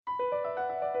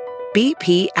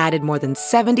BP added more than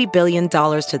 $70 billion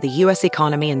to the U.S.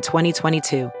 economy in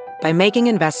 2022 by making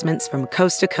investments from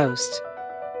coast to coast.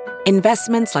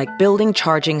 Investments like building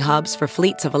charging hubs for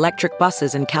fleets of electric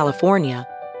buses in California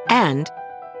and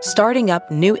starting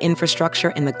up new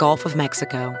infrastructure in the Gulf of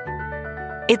Mexico.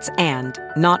 It's and,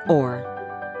 not or.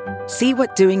 See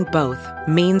what doing both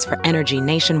means for energy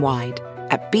nationwide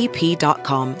at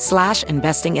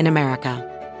bp.com/investing in America.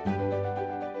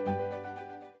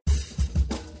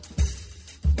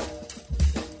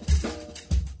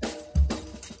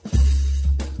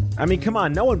 I mean, come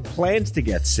on, no one plans to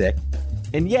get sick.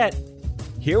 And yet,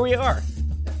 here we are.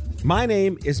 My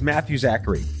name is Matthew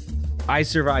Zachary. I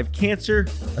survived cancer,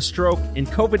 a stroke, and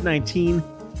COVID-19,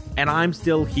 and I'm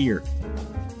still here.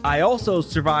 I also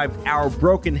survived our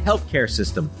broken healthcare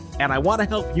system, and I want to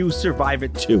help you survive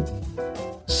it too.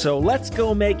 So let's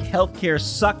go make healthcare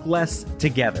suck less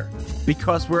together,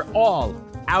 because we're all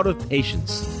out of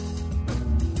patience.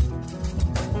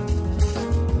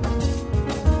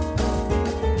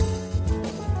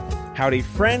 Howdy,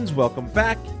 friends. Welcome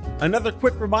back. Another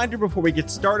quick reminder before we get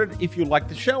started. If you like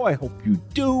the show, I hope you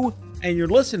do, and you're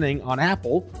listening on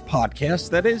Apple Podcasts,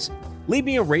 that is, leave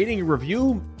me a rating and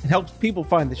review. It helps people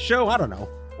find the show. I don't know.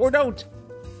 Or don't.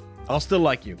 I'll still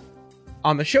like you.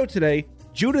 On the show today,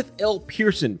 Judith L.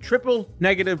 Pearson,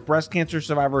 triple-negative breast cancer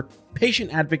survivor,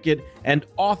 patient advocate, and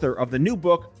author of the new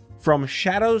book, From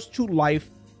Shadows to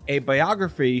Life, a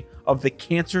biography of the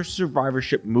cancer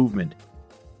survivorship movement.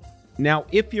 Now,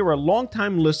 if you're a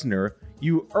longtime listener,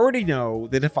 you already know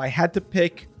that if I had to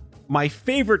pick my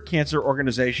favorite cancer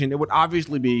organization, it would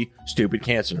obviously be Stupid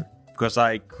Cancer, because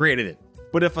I created it.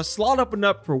 But if a slot opened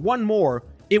up for one more,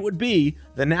 it would be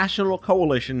the National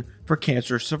Coalition for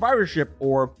Cancer Survivorship,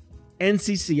 or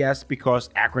NCCS, because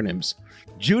acronyms.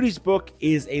 Judy's book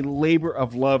is a labor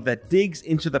of love that digs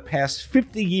into the past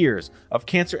 50 years of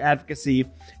cancer advocacy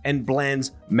and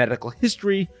blends medical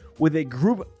history with a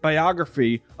group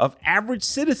biography of average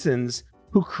citizens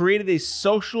who created a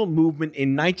social movement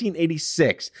in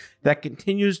 1986 that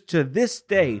continues to this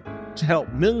day to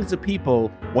help millions of people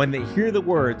when they hear the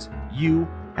words, "You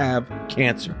have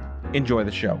cancer." Enjoy the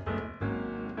show.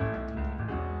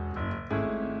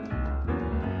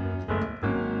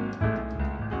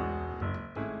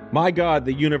 My God,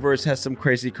 the universe has some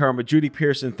crazy karma. Judy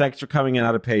Pearson, thanks for coming in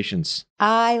out of patience.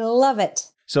 I love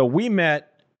it. So we met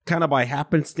kind of by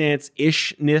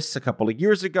happenstance-ishness a couple of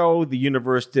years ago. The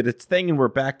universe did its thing and we're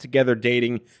back together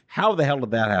dating. How the hell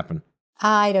did that happen?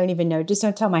 I don't even know. Just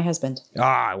don't tell my husband.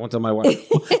 I won't tell my wife.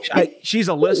 She's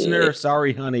a listener.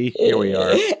 Sorry, honey. Here we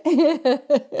are.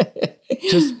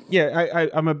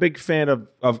 I'm a big fan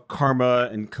of karma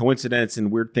and coincidence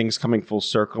and weird things coming full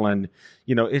circle. And,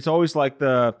 you know, it's always like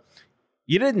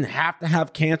you didn't have to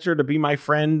have cancer to be my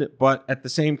friend, but at the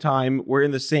same time, we're in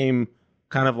the same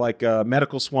kind of like a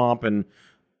medical swamp and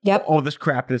all this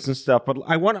crapness and stuff. But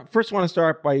I want to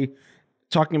start by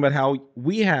talking about how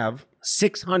we have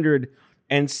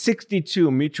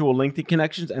 662 mutual LinkedIn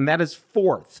connections, and that is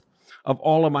fourth of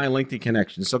all of my LinkedIn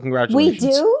connections. So congratulations.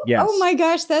 We do? Yes. Oh my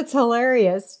gosh, that's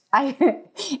hilarious. And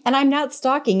I'm not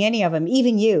stalking any of them,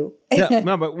 even you.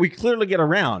 No, but we clearly get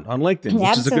around on LinkedIn,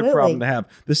 which is a good problem to have.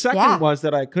 The second was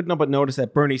that I couldn't help but notice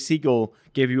that Bernie Siegel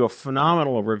gave you a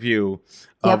phenomenal review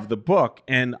of the book.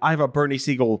 And I have a Bernie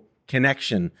Siegel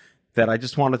connection that I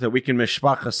just wanted we can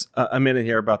mishpach a minute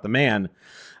here about the man.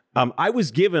 I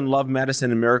was given Love, Medicine,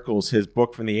 and Miracles, his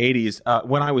book from the 80s,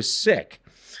 when I was sick.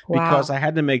 Because I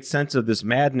had to make sense of this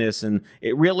madness. And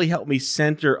it really helped me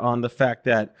center on the fact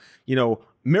that, you know,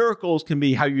 miracles can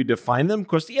be how you define them.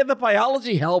 Because, the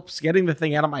biology helps. Getting the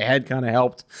thing out of my head kind of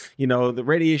helped. You know, the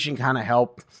radiation kind of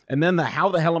helped. And then the how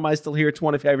the hell am I still here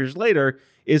 25 years later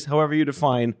is however you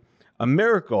define a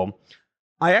miracle.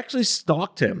 I actually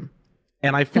stalked him.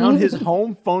 And I found his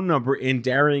home phone number in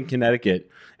Darien, Connecticut.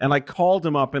 And I called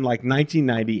him up in like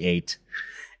 1998.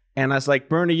 And I was like,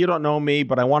 Bernie, you don't know me,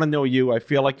 but I want to know you. I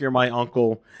feel like you're my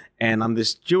uncle. And I'm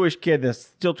this Jewish kid that's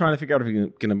still trying to figure out if he's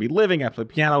going to be living. I play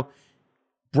piano.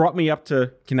 Brought me up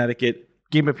to Connecticut.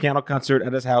 Gave him a piano concert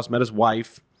at his house. Met his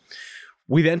wife.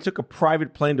 We then took a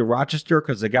private plane to Rochester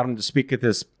because I got him to speak at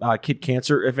this Kid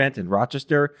Cancer event in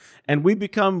Rochester. And we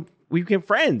became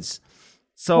friends.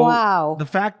 So the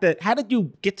fact that, how did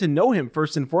you get to know him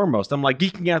first and foremost? I'm like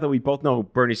geeking out that we both know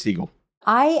Bernie Siegel.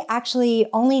 I actually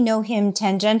only know him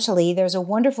tangentially. There's a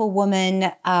wonderful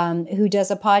woman who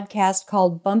does a podcast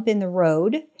called Bump in the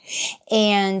Road.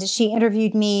 And she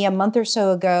interviewed me a month or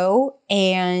so ago.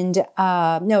 And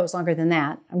no, it was longer than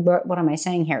that. What am I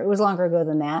saying here? It was longer ago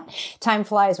than that. Time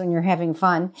flies when you're having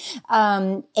fun.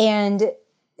 And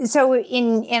So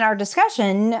in our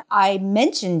discussion, I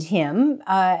mentioned him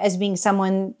as being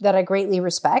someone that I greatly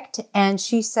respect. And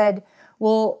she said,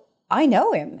 well, I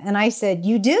know him. And I said,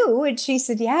 you do? And she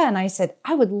said, yeah. And I said,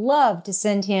 I would love to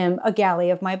send him a galley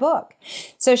of my book.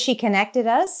 So she connected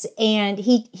us, and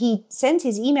he sends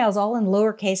his emails all in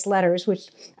lowercase letters, which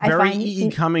I find very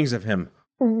E.E. Cummings of him.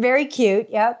 Very cute.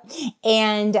 Yep.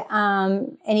 And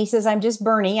he says, I'm just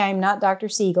Bernie. I'm not Dr.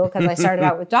 Siegel, because I started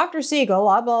out with Dr. Siegel,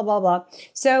 blah, blah, blah, blah.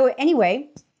 So anyway,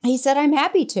 he said, I'm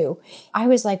happy to. I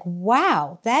was like,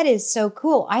 wow, that is so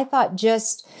cool. I thought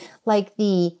just like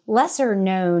the lesser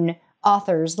known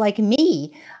authors like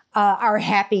me are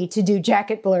happy to do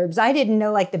jacket blurbs. I didn't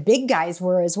know like the big guys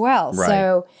were as well. Right.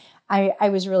 So I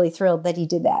was really thrilled that he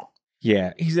did that.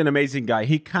 Yeah, he's an amazing guy.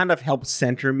 He kind of helped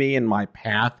center me in my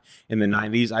path in the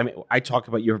 90s. I mean,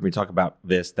 you heard me talk about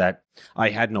this, that I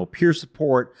had no peer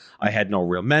support. I had no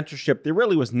real mentorship. There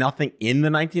really was nothing in the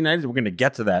 1990s. We're going to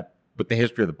get to that with the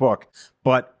history of the book.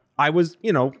 But I was,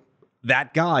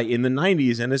 that guy in the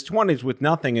 90s and his 20s with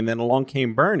nothing. And then along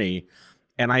came Bernie.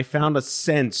 And I found a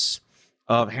sense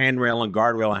of handrail and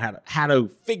guardrail and how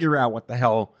to figure out what the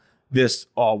hell this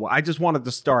all was. I just wanted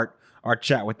to start our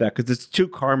chat with that because it's too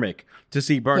karmic to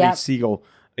see Bernie Siegel,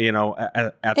 on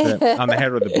the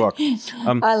head of the book.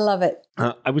 I love it.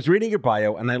 I was reading your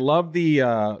bio, and I love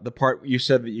the part you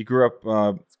said that you grew up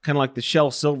kind of like the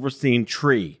Shel Silverstein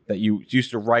tree that you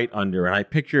used to write under, and I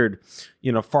pictured,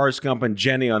 Forrest Gump and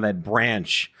Jenny on that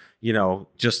branch,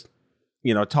 just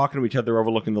talking to each other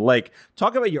overlooking the lake.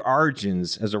 Talk about your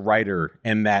origins as a writer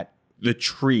and the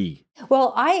tree.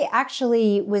 Well, I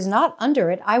actually was not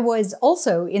under it. I was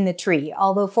also in the tree,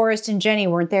 although Forrest and Jenny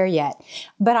weren't there yet.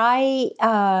 But I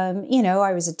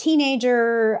was a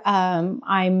teenager.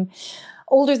 I'm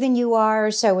older than you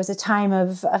are, so it was a time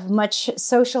of much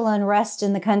social unrest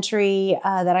in the country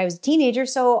that I was a teenager.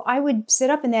 So I would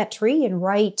sit up in that tree and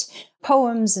write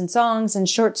poems and songs and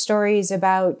short stories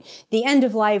about the end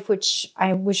of life, which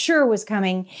I was sure was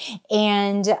coming.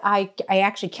 And I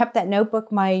actually kept that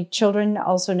notebook. My children,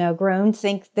 also now grown,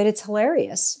 think that it's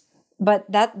hilarious. But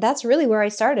that's really where I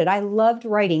started. I loved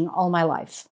writing all my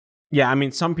life. Yeah, I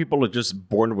mean, some people are just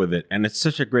born with it, and it's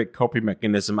such a great coping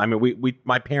mechanism. I mean,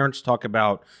 my parents talk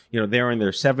about, they're in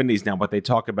their 70s now, but they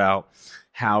talk about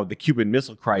how the Cuban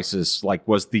Missile Crisis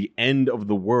was the end of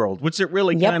the world, which it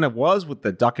really kind of was with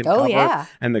the duck and cover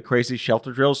and the crazy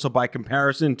shelter drills. So by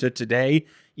comparison to today,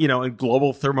 in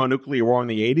global thermonuclear war in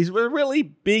the 80s, it was a really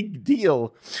big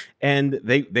deal. And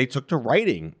they took to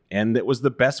writing, and it was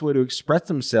the best way to express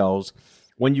themselves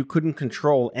when you couldn't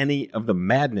control any of the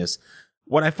madness.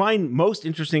 What I find most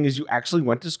interesting is you actually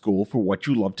went to school for what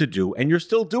you love to do, and you're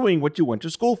still doing what you went to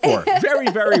school for. Very,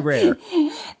 very rare.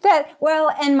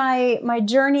 And my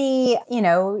journey,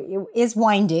 is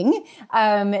winding.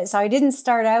 So I didn't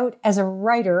start out as a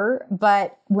writer,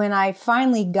 but when I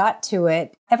finally got to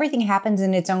it, everything happens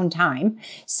in its own time.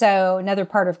 So another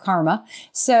part of karma.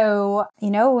 So,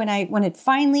 when it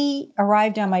finally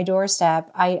arrived on my doorstep,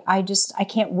 I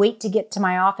can't wait to get to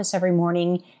my office every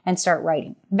morning and start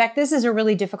writing. In fact, this is a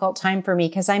really difficult time for me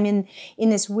because I'm in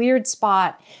this weird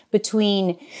spot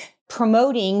between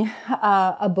promoting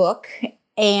a book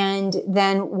and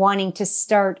then wanting to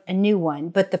start a new one.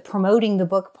 But the promoting the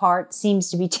book part seems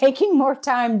to be taking more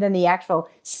time than the actual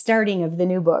starting of the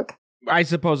new book. I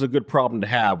suppose a good problem to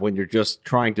have when you're just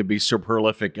trying to be so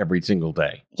prolific every single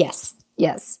day. Yes.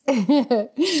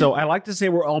 So I like to say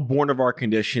we're all born of our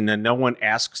condition and no one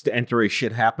asks to enter a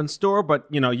shit happens store. But,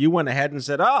 you went ahead and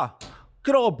said,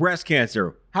 good old breast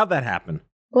cancer. How'd that happen?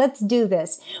 Let's do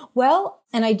this. Well,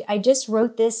 and I just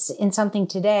wrote this in something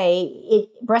today.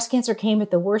 Breast cancer came at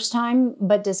the worst time,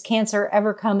 but does cancer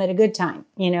ever come at a good time?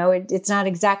 It's not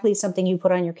exactly something you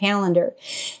put on your calendar.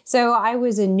 So I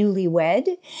was a newlywed,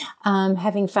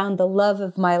 having found the love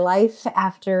of my life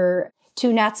after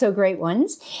 2 not so great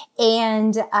ones.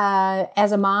 And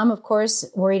as a mom, of course,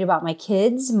 worried about my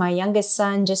kids. My youngest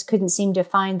son just couldn't seem to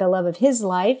find the love of his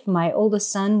life. My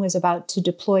oldest son was about to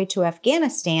deploy to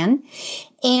Afghanistan.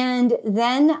 And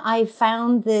then I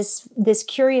found this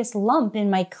curious lump in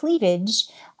my cleavage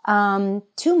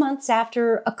 2 months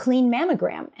after a clean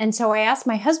mammogram. And so I asked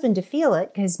my husband to feel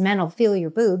it because men will feel your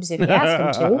boobs if you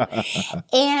ask him to.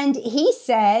 And he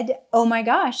said, oh my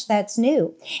gosh, that's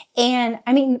new. And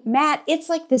I mean, Matt, it's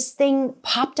like this thing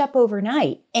popped up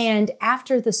overnight. And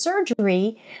after the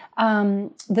surgery, my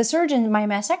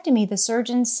mastectomy, the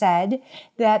surgeon said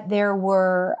that there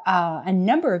were a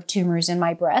number of tumors in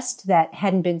my breast that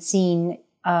hadn't been seen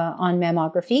on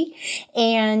mammography.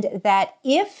 And that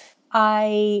if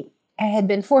I had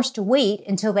been forced to wait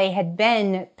until they had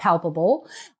been palpable,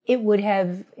 it would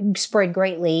have spread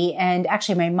greatly. And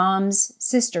actually, my mom's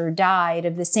sister died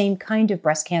of the same kind of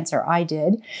breast cancer I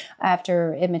did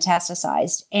after it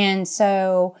metastasized. And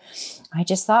so I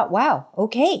just thought, wow,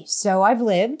 okay, so I've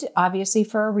lived, obviously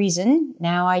for a reason.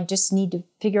 Now I just need to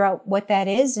figure out what that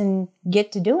is and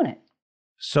get to doing it.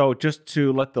 So just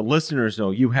to let the listeners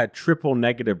know, you had triple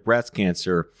negative breast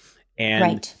cancer,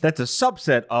 and that's a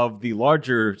subset of the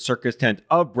larger circus tent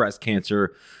of breast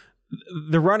cancer.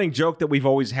 The running joke that we've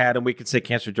always had, and we can say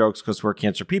cancer jokes because we're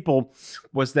cancer people,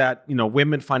 was that,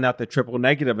 women find out they're triple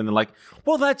negative and they're like,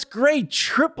 well, that's great.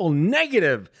 Triple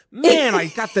negative. Man, I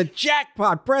got the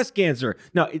jackpot breast cancer.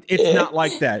 No, it's not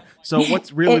like that. So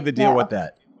what's really the deal with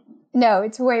that? No,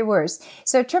 it's way worse.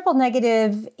 So triple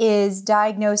negative is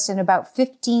diagnosed in about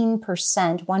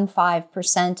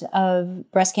 15%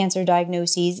 of breast cancer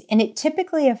diagnoses, and it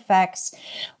typically affects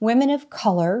women of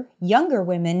color, younger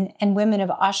women, and women of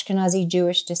Ashkenazi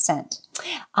Jewish descent.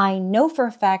 I know for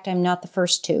a fact I'm not the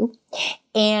first two,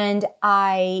 and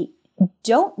I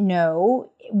don't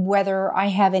know whether I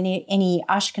have any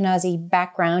Ashkenazi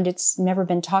background. It's never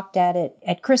been talked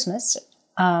at Christmas.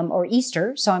 Or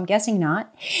Easter, so I'm guessing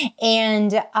not.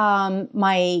 And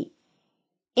my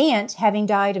aunt, having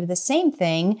died of the same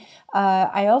thing,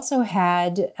 I also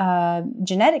had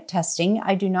genetic testing.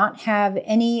 I do not have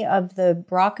any of the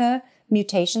BRCA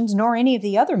mutations, nor any of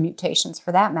the other mutations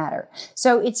for that matter.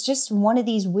 So it's just one of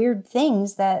these weird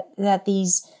things that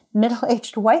these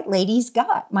middle-aged white ladies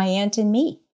got, my aunt and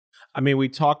me. I mean, we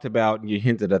talked about, and you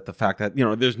hinted at the fact that,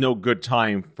 there's no good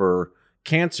time for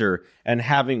cancer, and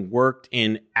having worked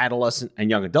in adolescent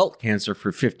and young adult cancer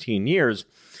for 15 years,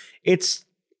 it's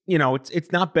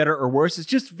not better or worse. It's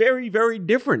just very, very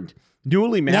different.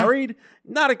 Newly married,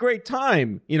 not a great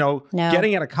time. No.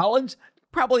 Getting out of college,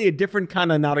 probably a different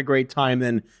kind of not a great time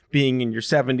than being in your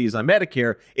 70s on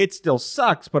Medicare. It still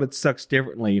sucks, but it sucks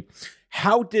differently.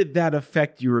 How did that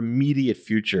affect your immediate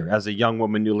future as a young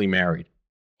woman newly married?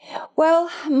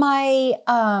 Well, I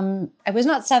was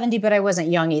not 70, but I wasn't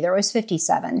young either. I was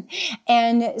 57.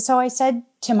 And so I said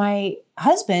to my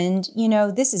husband,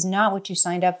 this is not what you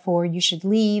signed up for. You should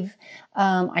leave.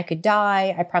 I could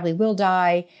die. I probably will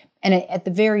die. And at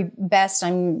the very best,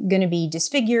 I'm going to be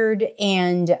disfigured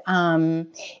and,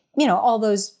 all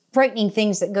those frightening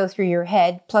things that go through your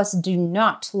head. Plus, do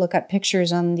not look up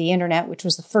pictures on the internet, which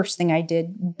was the first thing I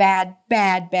did. Bad,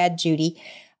 bad, bad, Judy.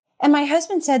 And my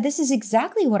husband said, this is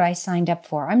exactly what I signed up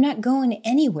for. I'm not going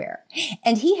anywhere.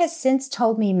 And he has since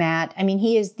told me, Matt,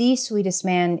 he is the sweetest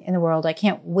man in the world. I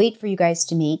can't wait for you guys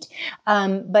to meet.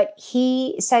 But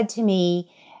he said to me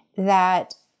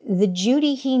that the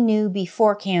Judy he knew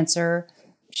before cancer,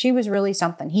 she was really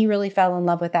something. He really fell in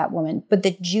love with that woman. But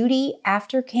the Judy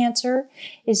after cancer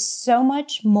is so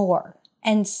much more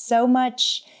and so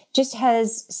much just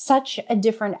has such a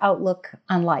different outlook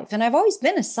on life. And I've always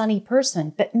been a sunny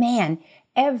person, but man,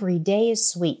 every day is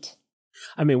sweet.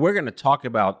 We're going to talk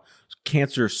about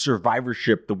cancer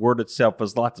survivorship. The word itself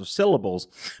has lots of syllables,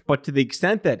 but to the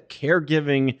extent that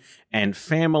caregiving and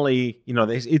family,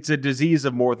 it's a disease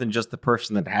of more than just the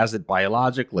person that has it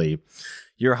biologically.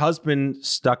 Your husband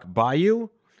stuck by you.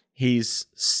 He's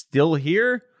still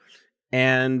here.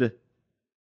 And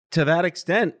to that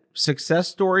extent, success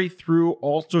story through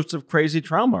all sorts of crazy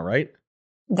trauma, right?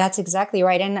 That's exactly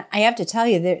right. And I have to tell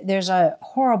you, there's a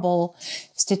horrible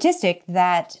statistic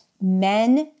that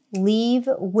men leave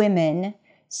women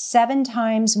 7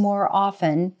 times more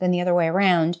often than the other way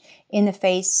around in the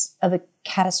face of a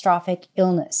catastrophic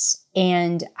illness.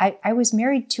 And I was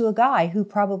married to a guy who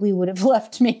probably would have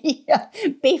left me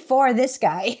before this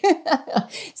guy,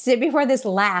 so before this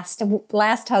last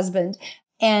husband.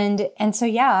 And so,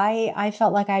 I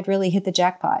felt like I'd really hit the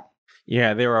jackpot.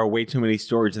 Yeah, there are way too many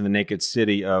stories in the naked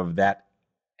city of that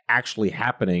actually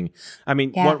happening.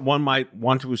 One might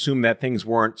want to assume that things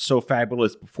weren't so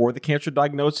fabulous before the cancer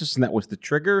diagnosis, and that was the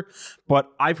trigger.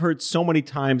 But I've heard so many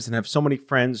times and have so many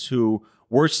friends who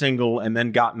were single and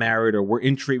then got married or were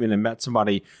in treatment and met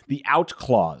somebody. The out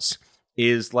clause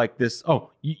is like this,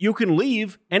 you can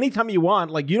leave anytime you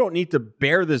want. Like, you don't need to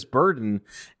bear this burden.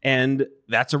 And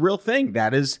that's a real thing.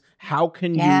 That is, how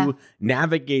can you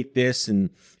navigate this and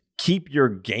keep your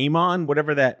game on,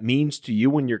 whatever that means to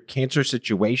you in your cancer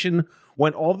situation,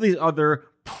 when all these other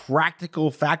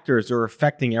practical factors are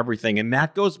affecting everything? And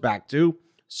that goes back to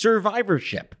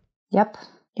survivorship. Yep.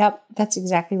 That's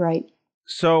exactly right.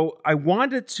 So I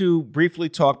wanted to briefly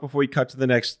talk before we cut to the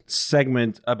next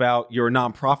segment about your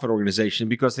nonprofit organization,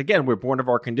 because again, we're born of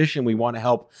our condition. We want to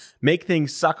help make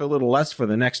things suck a little less for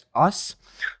the next us.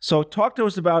 So talk to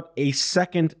us about A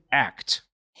Second Act.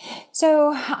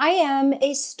 So I am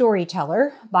a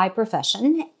storyteller by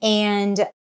profession, and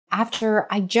after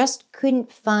I just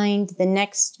couldn't find the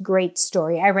next great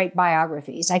story. I write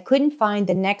biographies. I couldn't find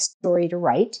the next story to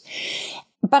write,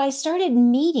 but I started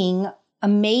meeting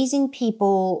amazing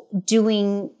people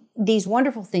doing these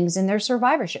wonderful things in their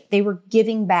survivorship. They were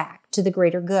giving back to the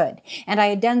greater good. And I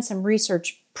had done some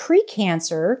research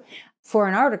pre-cancer for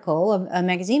an article, a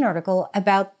magazine article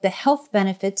about the health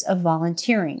benefits of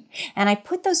volunteering. And I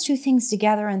put those two things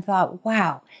together and thought,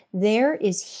 wow, there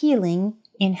is healing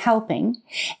in helping.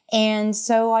 And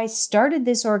so I started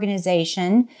this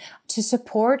organization to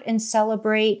support and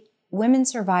celebrate women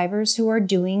survivors who are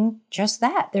doing just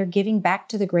that. They're giving back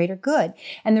to the greater good.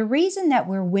 And the reason that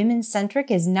we're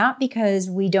women-centric is not because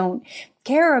we don't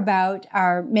care about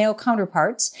our male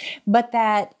counterparts, but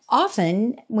that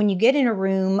often when you get in a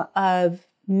room of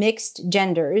mixed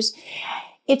genders,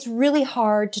 it's really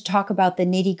hard to talk about the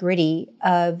nitty-gritty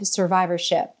of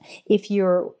survivorship. If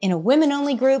you're in a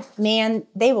women-only group, man,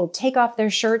 they will take off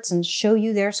their shirts and show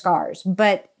you their scars,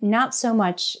 but not so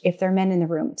much if there are men in the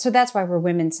room. So that's why we're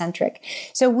women-centric.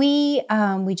 So we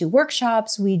do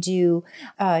workshops, we do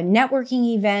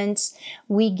networking events,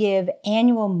 we give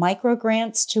annual micro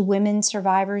grants to women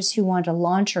survivors who want to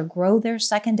launch or grow their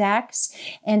second acts,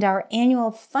 and our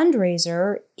annual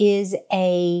fundraiser is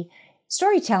a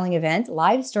storytelling event,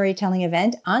 live storytelling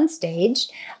event on stage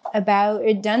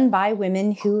done by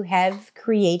women who have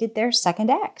created their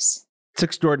second acts. It's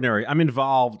extraordinary. I'm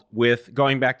involved with,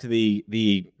 going back to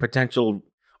the potential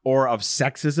aura of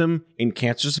sexism in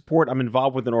cancer support, I'm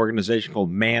involved with an organization called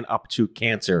Man Up to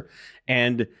Cancer,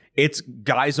 and it's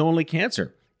guys only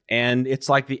cancer. And it's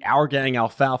like the Our Gang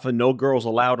alfalfa, no girls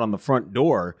allowed on the front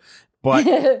door.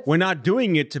 But we're not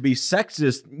doing it to be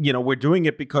sexist. You know, we're doing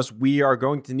it because we are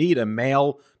going to need a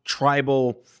male,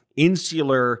 tribal,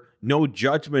 insular, no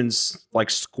judgments like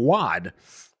squad.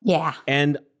 Yeah.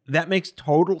 And that makes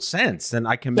total sense. And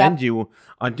I commend you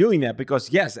on doing that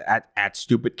because, yes, at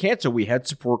Stupid Cancer, we had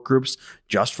support groups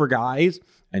just for guys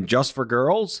and just for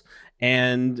girls.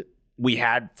 And we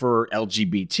had for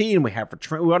LGBT and we had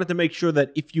for we wanted to make sure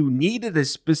that if you needed a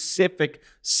specific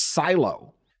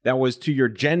silo that was to your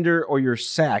gender or your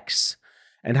sex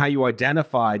and how you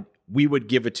identified, we would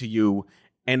give it to you.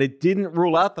 And it didn't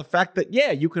rule out the fact that, yeah,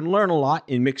 you can learn a lot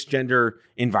in mixed gender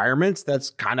environments.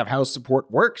 That's kind of how support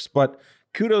works. But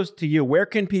kudos to you. Where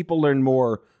can people learn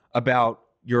more about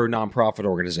your nonprofit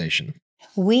organization?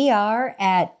 We are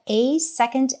at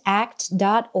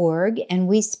asecondact.org, and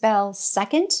we spell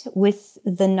second with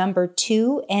the number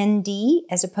 2ND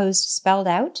as opposed to spelled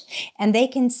out. And they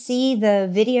can see the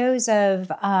videos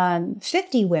of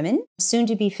 50 women, soon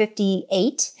to be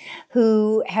 58,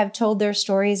 who have told their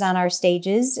stories on our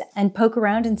stages, and poke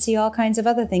around and see all kinds of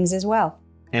other things as well.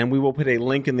 And we will put a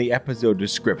link in the episode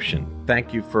description.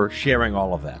 Thank you for sharing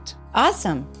all of that.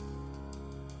 Awesome.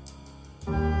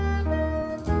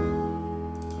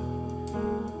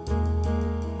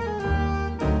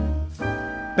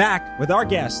 Back with our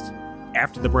guest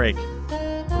after the break.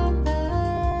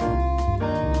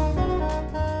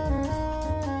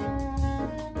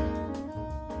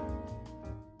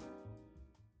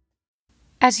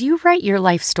 As you write your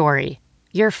life story,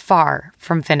 you're far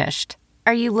from finished.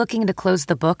 Are you looking to close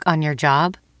the book on your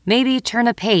job? Maybe turn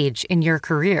a page in your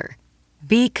career?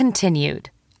 Be continued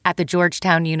at the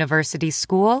Georgetown University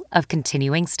School of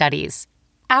Continuing Studies.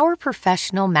 Our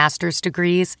professional master's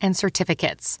degrees and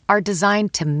certificates are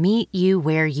designed to meet you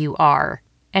where you are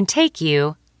and take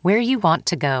you where you want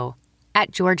to go.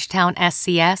 At Georgetown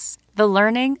SCS, the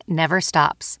learning never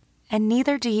stops, and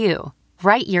neither do you.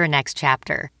 Write your next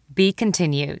chapter. Be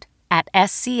continued at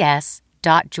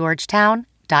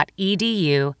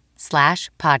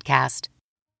scs.georgetown.edu/podcast.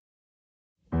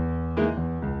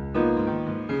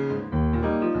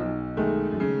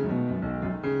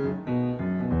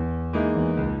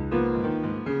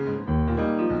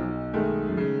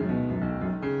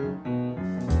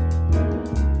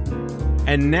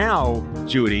 And now,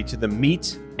 Judy, to the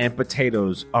meat and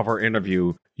potatoes of our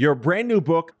interview. Your brand new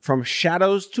book, From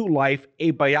Shadows to Life,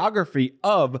 a biography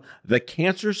of the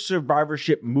cancer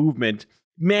survivorship movement.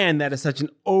 Man, that is such an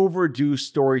overdue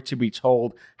story to be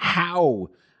told. How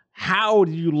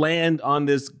did you land on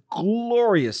this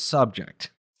glorious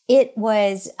subject? It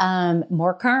was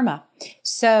more karma.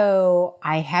 So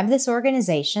I have this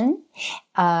organization.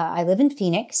 I live in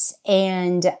Phoenix,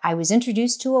 and I was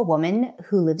introduced to a woman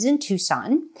who lives in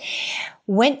Tucson.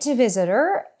 Went to visit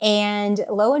her, and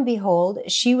lo and behold,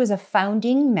 she was a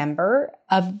founding member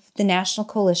of the National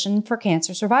Coalition for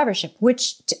Cancer Survivorship,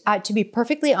 which, to be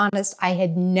perfectly honest, I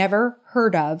had never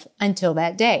heard of until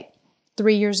that day,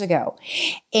 3 years ago.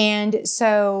 And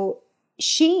so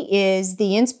she is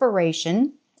the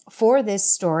inspiration for this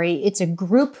story. It's a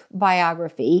group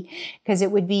biography because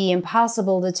it would be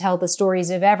impossible to tell the stories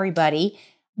of everybody.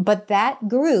 But that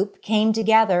group came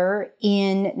together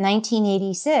in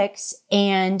 1986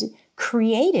 and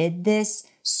created this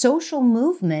social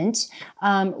movement,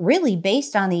 really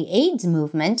based on the AIDS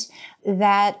movement,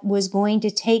 that was going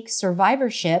to take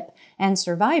survivorship and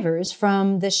survivors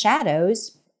from the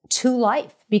shadows to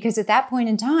life. Because at that point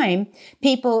in time,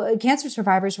 cancer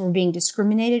survivors were being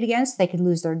discriminated against. They could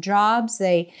lose their jobs.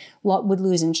 They would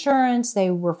lose insurance. They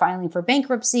were filing for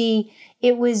bankruptcy.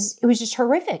 It was just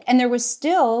horrific. And there was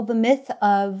still the myth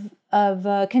of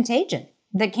contagion,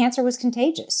 that cancer was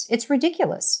contagious. It's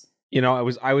ridiculous.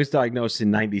 I was diagnosed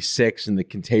in 96 and the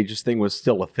contagious thing was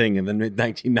still a thing in the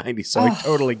mid-1990s. So I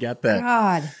totally get that.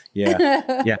 God.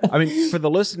 Yeah. Yeah. I mean, for the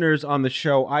listeners on the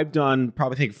show, I've done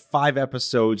probably 5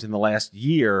 episodes in the last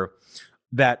year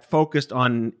that focused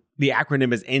on the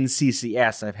acronym is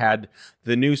NCCS. I've had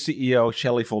the new CEO,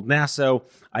 Shelley Fold-Nasso.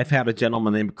 I've had a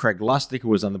gentleman named Craig Lustig, who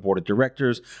was on the board of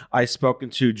directors. I've spoken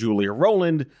to Julia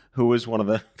Rowland, who is one of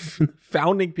the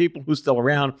founding people who's still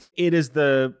around. It is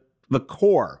the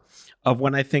core of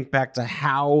when I think back to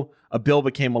how a bill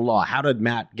became a law. How did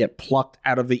Matt get plucked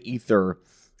out of the ether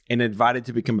and invited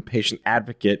to become a patient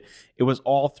advocate? It was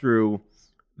all through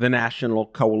the National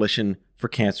Coalition for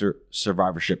Cancer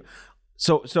Survivorship.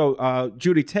 So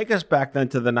Judy, take us back then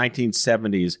to the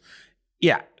 1970s.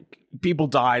 Yeah, people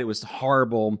died. It was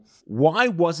horrible. Why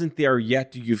wasn't there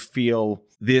yet, do you feel,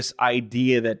 this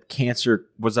idea that cancer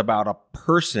was about a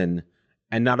person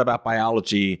and not about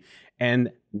biology?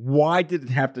 And why did it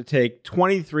have to take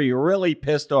 23 really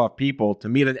pissed off people to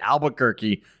meet at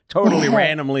Albuquerque totally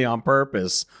randomly on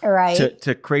purpose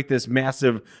to create this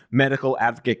massive medical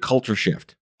advocate culture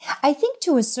shift? I think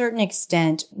to a certain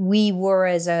extent, we were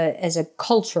as a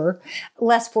culture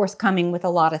less forthcoming with a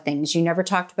lot of things. You never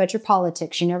talked about your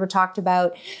politics. You never talked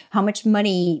about how much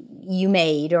money you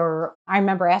made. Or I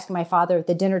remember asking my father at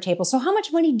the dinner table, so how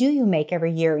much money do you make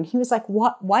every year? And he was like,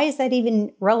 "What? Why is that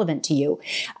even relevant to you?"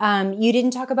 You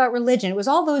didn't talk about religion. It was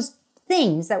all those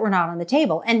things that were not on the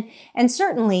table. And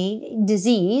certainly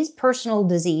disease, personal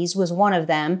disease was one of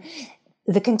them.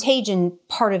 The contagion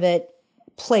part of it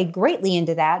played greatly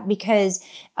into that because,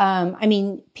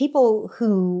 people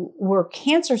who were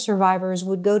cancer survivors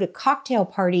would go to cocktail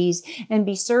parties and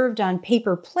be served on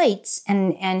paper plates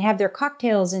and have their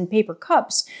cocktails in paper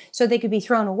cups so they could be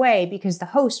thrown away because the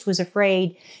host was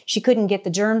afraid she couldn't get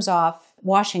the germs off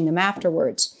washing them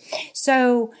afterwards.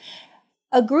 So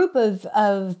a group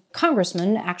of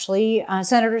congressmen, actually,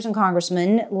 senators and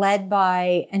congressmen, led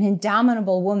by an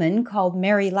indomitable woman called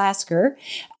Mary Lasker,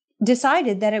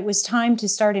 decided that it was time to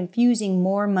start infusing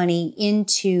more money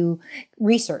into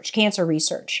research, cancer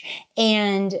research.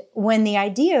 And when the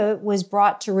idea was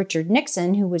brought to Richard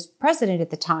Nixon, who was president at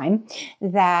the time,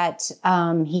 that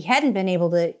he hadn't been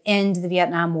able to end the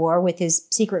Vietnam War with his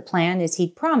secret plan as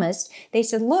he'd promised, they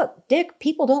said, "Look, Dick,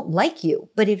 people don't like you,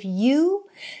 but if you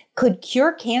could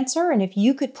cure cancer and if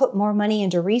you could put more money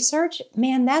into research,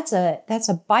 man, that's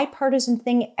a bipartisan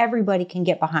thing everybody can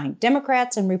get behind.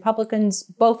 Democrats and Republicans,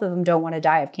 both of them don't want to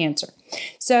die of cancer."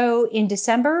 So in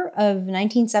December of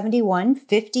 1971,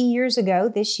 50 years ago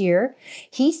this year,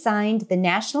 he signed the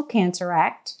National Cancer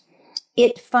Act.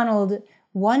 It funneled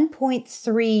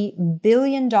 $1.3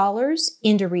 billion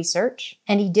into research,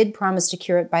 and he did promise to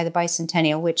cure it by the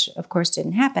bicentennial, which of course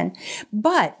didn't happen.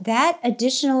 But that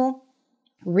additional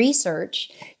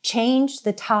research changed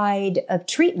the tide of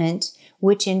treatment,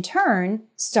 which in turn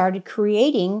started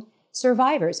creating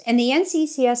survivors. And the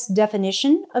NCCS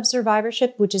definition of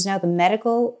survivorship, which is now the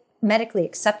medically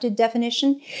accepted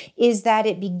definition, is that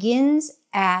it begins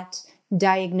at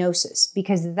diagnosis,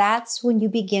 because that's when you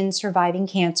begin surviving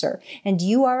cancer. And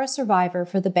you are a survivor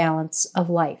for the balance of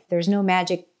life. There's no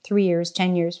magic 3 years,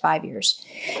 10 years, 5 years.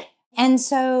 And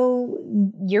so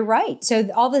you're right. So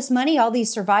all this money, all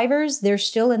these survivors, they're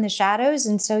still in the shadows.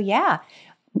 And so, yeah,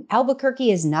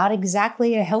 Albuquerque is not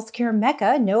exactly a healthcare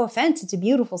mecca. No offense. It's a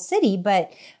beautiful city,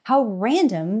 but how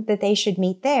random that they should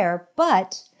meet there.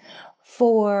 But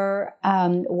for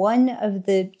one of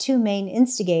the two main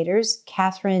instigators,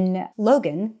 Catherine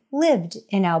Logan, lived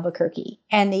in Albuquerque.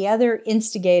 And the other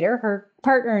instigator, her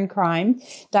partner in crime,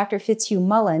 Dr. Fitzhugh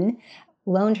Mullen,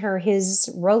 loaned her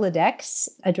his Rolodex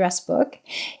address book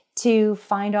to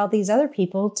find all these other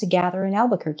people to gather in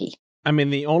Albuquerque. I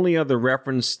mean, the only other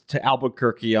reference to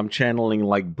Albuquerque, I'm channeling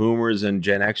like boomers and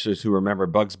Gen Xers who remember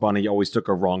Bugs Bunny always took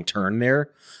a wrong turn there.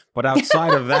 But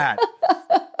outside of that,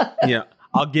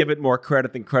 I'll give it more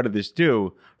credit than credit is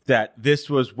due, that this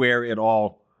was where it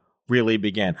all really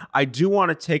began. I do want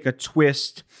to take a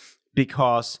twist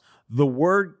because the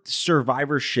word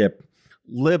survivorship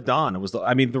lived on. It was,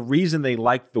 the reason they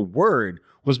liked the word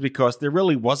was because there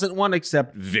really wasn't one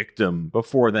except victim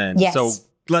before then. Yes. So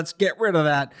let's get rid of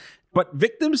that. But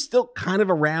victim's still kind of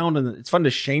around, and it's fun to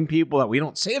shame people that we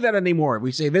don't say that anymore.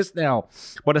 We say this now,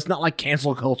 but it's not like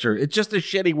cancel culture. It's just a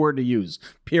shitty word to use,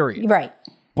 period. Right.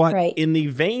 But right. in the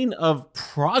vein of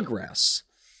progress,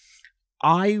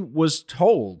 I was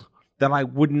told that I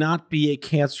would not be a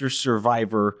cancer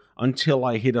survivor until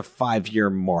I hit a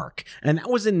 5-year mark. And that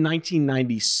was in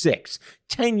 1996,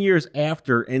 10 years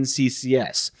after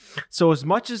NCCS. So as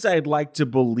much as I'd like to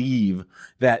believe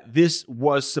that this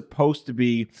was supposed to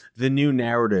be the new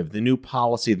narrative, the new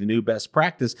policy, the new best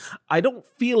practice, I don't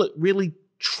feel it really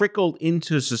trickled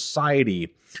into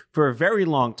society for a very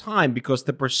long time, because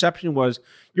the perception was,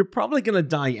 you're probably going to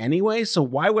die anyway, so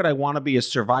why would I want to be a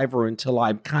survivor until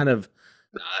I'm kind of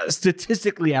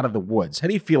statistically out of the woods? How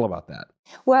do you feel about that?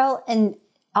 Well, and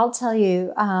I'll tell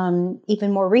you,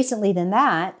 even more recently than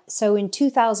that. So in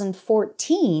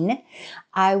 2014,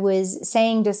 I was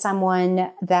saying to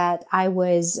someone that I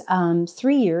was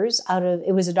 3 years out of,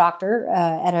 it was a doctor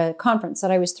at a conference,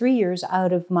 that I was 3 years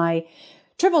out of my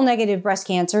triple negative breast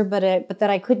cancer, but that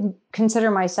I couldn't consider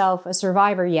myself a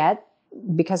survivor yet,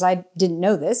 because I didn't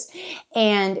know this.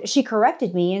 And she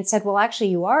corrected me and said, well, actually,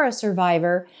 you are a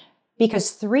survivor,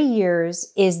 because 3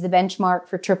 years is the benchmark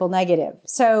for triple negative.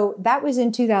 So that was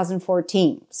in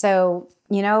 2014. So,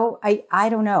 I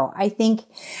don't know. I think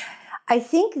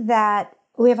that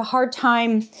we have a hard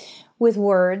time with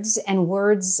words, and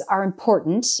words are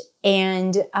important.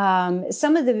 And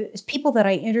some of the people that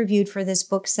I interviewed for this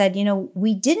book said,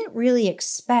 we didn't really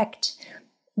expect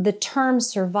the term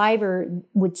survivor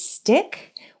would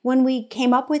stick when we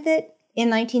came up with it in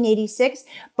 1986,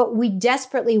 but we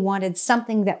desperately wanted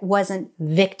something that wasn't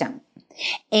victim.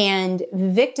 And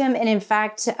in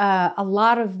fact, a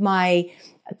lot of my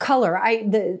color,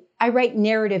 I write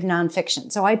narrative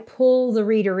nonfiction. So I pull the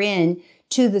reader in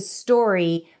to the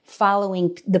story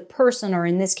following the person, or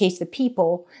in this case, the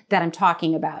people that I'm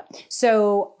talking about.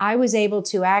 So I was able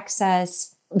to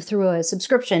access, through a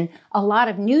subscription, a lot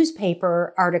of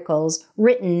newspaper articles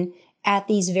written at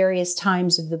these various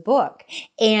times of the book.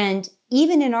 And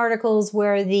even in articles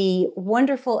where the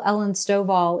wonderful Ellen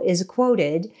Stovall is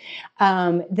quoted,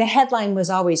 the headline was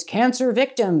always "Cancer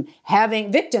victims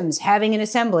having an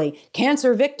assembly,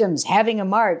 cancer victims having a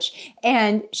march."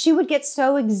 And she would get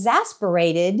so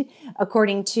exasperated,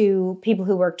 according to people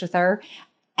who worked with her,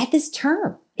 at this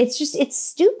term. It's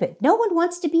stupid. No one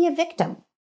wants to be a victim.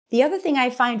 The other thing I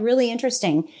find really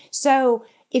interesting, so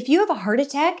if you have a heart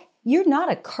attack, you're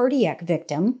not a cardiac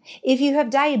victim. If you have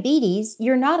diabetes,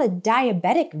 you're not a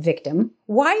diabetic victim.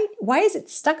 Why is it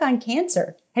stuck on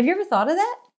cancer? Have you ever thought of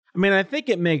that? I think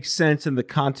it makes sense in the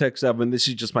context of, and this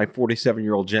is just my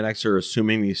 47-year-old Gen Xer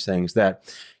assuming these things,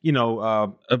 that,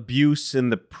 abuse in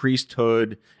the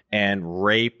priesthood and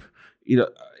rape,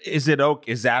 is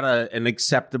that an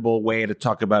acceptable way to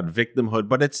talk about victimhood?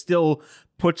 But it still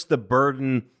puts the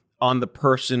burden on the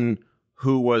person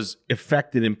who was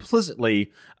affected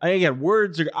implicitly. Again,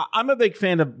 I'm a big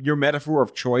fan of your metaphor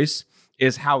of choice,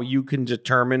 is how you can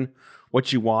determine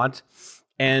what you want.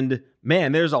 And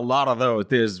man, there's a lot of those.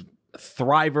 There's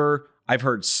thriver. I've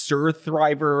heard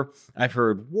surthriver. I've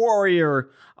heard warrior.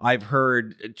 I've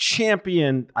heard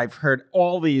champion. I've heard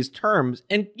all these terms.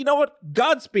 And you know what?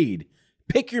 Godspeed.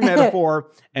 Pick your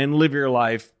metaphor and live your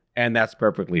life. And that's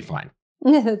perfectly fine.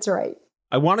 That's right.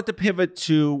 I wanted to pivot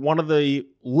to one of the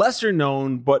lesser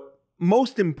known but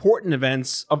most important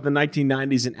events of the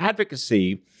 1990s in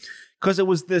advocacy, because it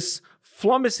was this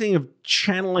flummoxing of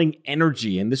channeling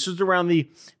energy. And this was around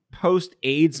the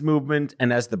post-AIDS movement,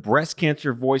 and as the breast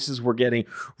cancer voices were getting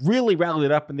really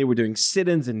rallied up and they were doing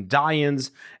sit-ins and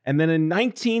die-ins. And then in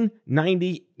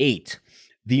 1998,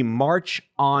 the March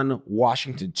on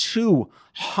Washington,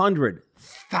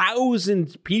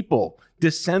 200,000 people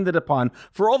descended upon,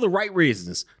 for all the right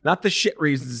reasons, not the shit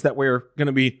reasons that we're going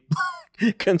to be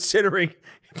considering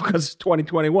because it's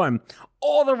 2021,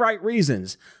 all the right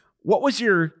reasons. What was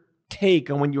your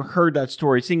take on when you heard that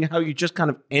story, seeing how you just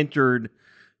kind of entered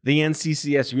the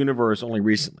NCCS universe only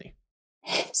recently?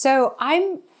 So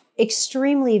I'm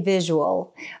extremely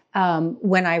visual.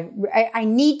 When I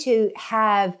need to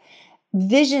have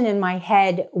vision in my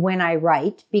head when I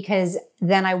write, because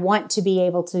then I want to be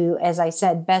able to, as I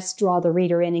said, best draw the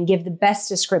reader in and give the best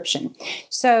description.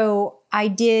 So I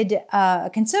did a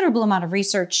considerable amount of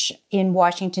research in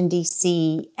Washington,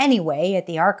 D.C. anyway, at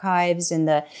the archives in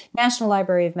the National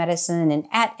Library of Medicine and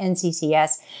at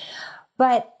NCCS.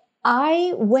 But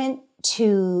I went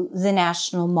to the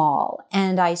National Mall,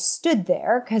 and I stood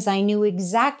there because I knew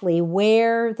exactly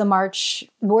where the march,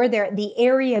 the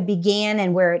area began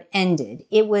and where it ended.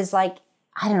 It was like,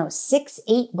 I don't know,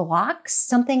 6-8 blocks,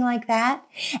 something like that.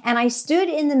 And I stood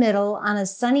in the middle on a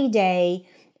sunny day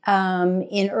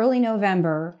in early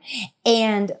November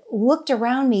and looked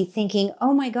around me thinking,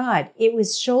 oh my God, it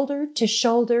was shoulder to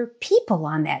shoulder people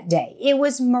on that day. It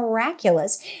was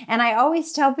miraculous. And I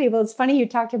always tell people, it's funny you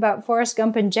talked about Forrest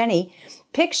Gump and Jenny.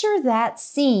 Picture that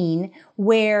scene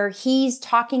where he's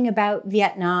talking about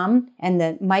Vietnam and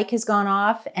the mic has gone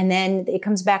off and then it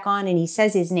comes back on and he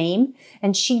says his name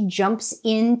and she jumps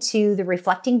into the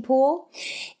reflecting pool.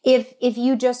 If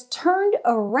you just turned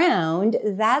around,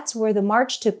 that's where the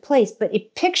march took place. But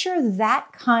picture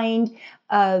that kind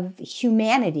of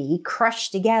humanity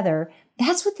crushed together.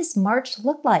 That's what this march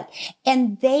looked like.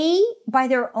 And they, by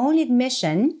their own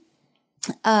admission,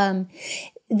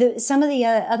 some of the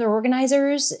other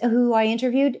organizers who I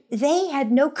interviewed, they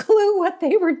had no clue what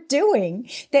they were doing.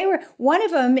 One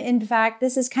of them, in fact,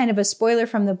 this is kind of a spoiler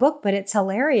from the book, but it's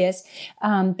hilarious.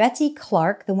 Betsy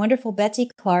Clark, the wonderful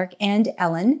Betsy Clark and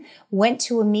Ellen went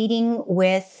to a meeting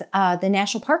with the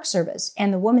National Park Service.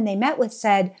 And the woman they met with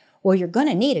said, well, you're going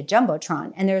to need a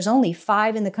Jumbotron and there's only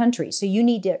 5 in the country. So you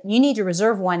need to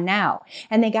reserve one now.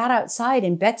 And they got outside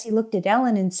and Betsy looked at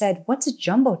Ellen and said, what's a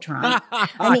Jumbotron?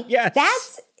 I mean, yes.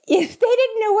 that's if they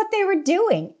didn't know what they were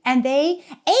doing.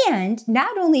 And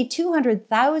not only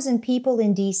 200,000 people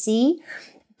in DC,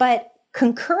 but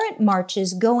concurrent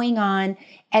marches going on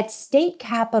at state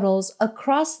capitals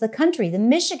across the country. The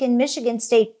Michigan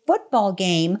State football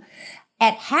game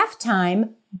at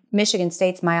halftime, Michigan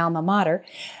State's my alma mater,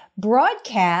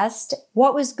 broadcast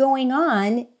what was going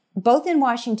on both in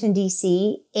Washington,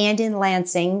 D.C. and in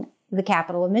Lansing, the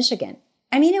capital of Michigan.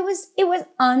 I mean, it was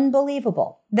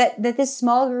unbelievable that this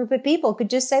small group of people could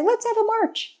just say, let's have a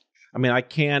march. I mean, I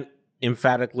can't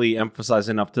emphatically emphasize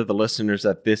enough to the listeners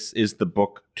that this is the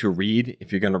book to read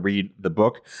if you're going to read the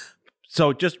book.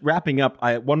 So just wrapping up,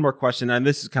 I one more question, and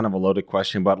this is kind of a loaded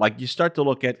question, but like you start to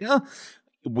look at,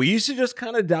 we used to just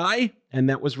kind of die, and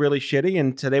that was really shitty.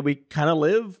 And today we kind of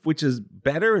live, which is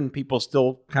better, and people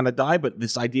still kind of die. But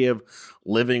this idea of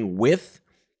living with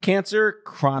cancer,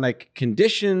 chronic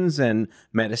conditions, and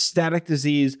metastatic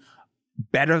disease,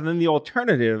 better than the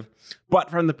alternative.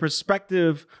 But from the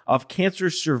perspective of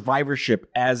cancer survivorship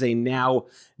as a now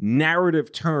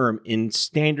narrative term in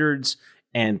standards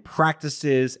and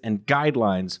practices and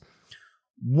guidelines,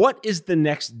 what is the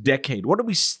next decade? What are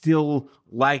we still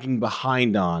lagging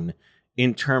behind on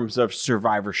in terms of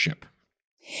survivorship?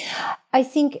 I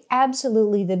think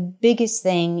absolutely the biggest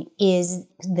thing is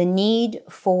the need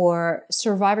for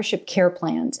survivorship care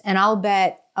plans. And I'll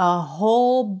bet a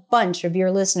whole bunch of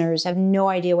your listeners have no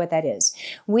idea what that is.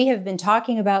 We have been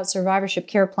talking about survivorship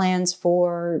care plans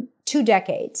for 2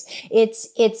 decades.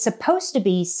 It's supposed to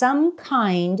be some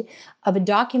kind of a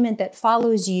document that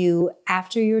follows you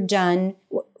after you're done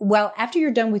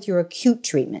with your acute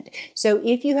treatment. So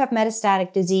if you have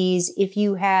metastatic disease, if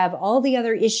you have all the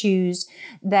other issues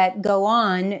that go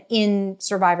on in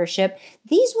survivorship,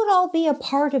 these would all be a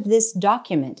part of this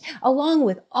document, along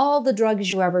with all the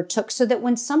drugs you ever took, so that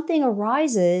when something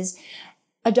arises,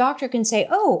 a doctor can say,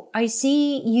 oh, I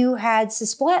see you had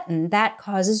cisplatin. That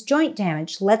causes joint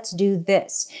damage. Let's do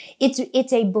this.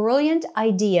 It's a brilliant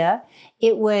idea.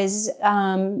 It was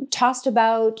tossed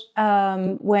about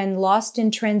when Lost in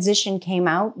Transition came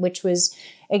out, which was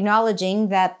acknowledging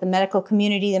that the medical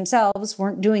community themselves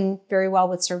weren't doing very well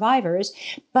with survivors.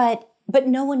 But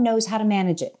no one knows how to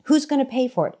manage it. Who's going to pay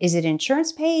for it? Is it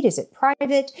insurance paid? Is it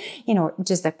private?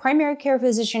 Does the primary care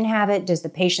physician have it? Does the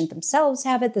patient themselves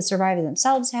have it? The survivor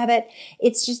themselves have it?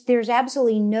 It's just, there's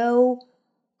absolutely no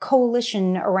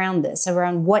coalition around this,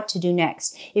 around what to do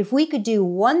next. If we could do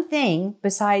one thing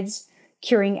besides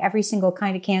curing every single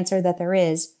kind of cancer that there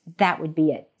is, that would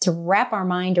be it. To wrap our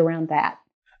mind around that.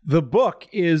 The book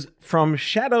is From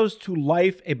Shadows to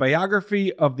Life, a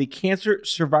biography of the cancer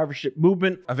survivorship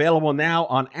movement, available now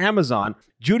on Amazon.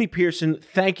 Judy Pearson,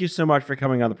 thank you so much for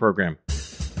coming on the program.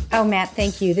 Oh, Matt,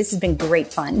 thank you. This has been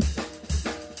great fun.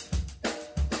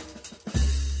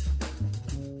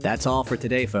 That's all for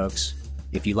today, folks.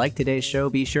 If you like today's show,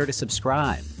 be sure to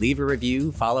subscribe, leave a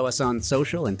review, follow us on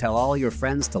social, and tell all your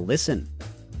friends to listen.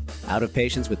 Out of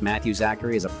Patience with Matthew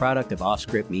Zachary is a product of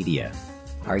Offscript Media.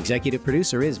 Our executive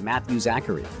producer is Matthew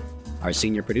Zachary. Our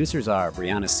senior producers are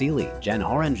Brianna Seeley, Jen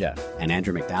Oranger, and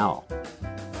Andrew McDowell.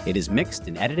 It is mixed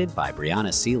and edited by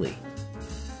Brianna Seeley.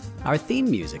 Our theme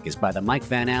music is by the Mike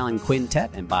Van Allen Quintet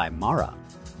and by Mara.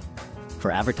 For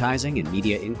advertising and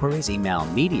media inquiries, email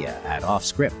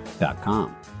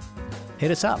media@offscript.com. hit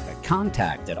us up at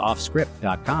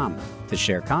contact@offscript.com to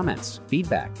share comments,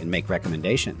 feedback, and make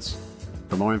recommendations.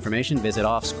 For more information, visit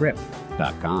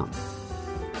offscript.com.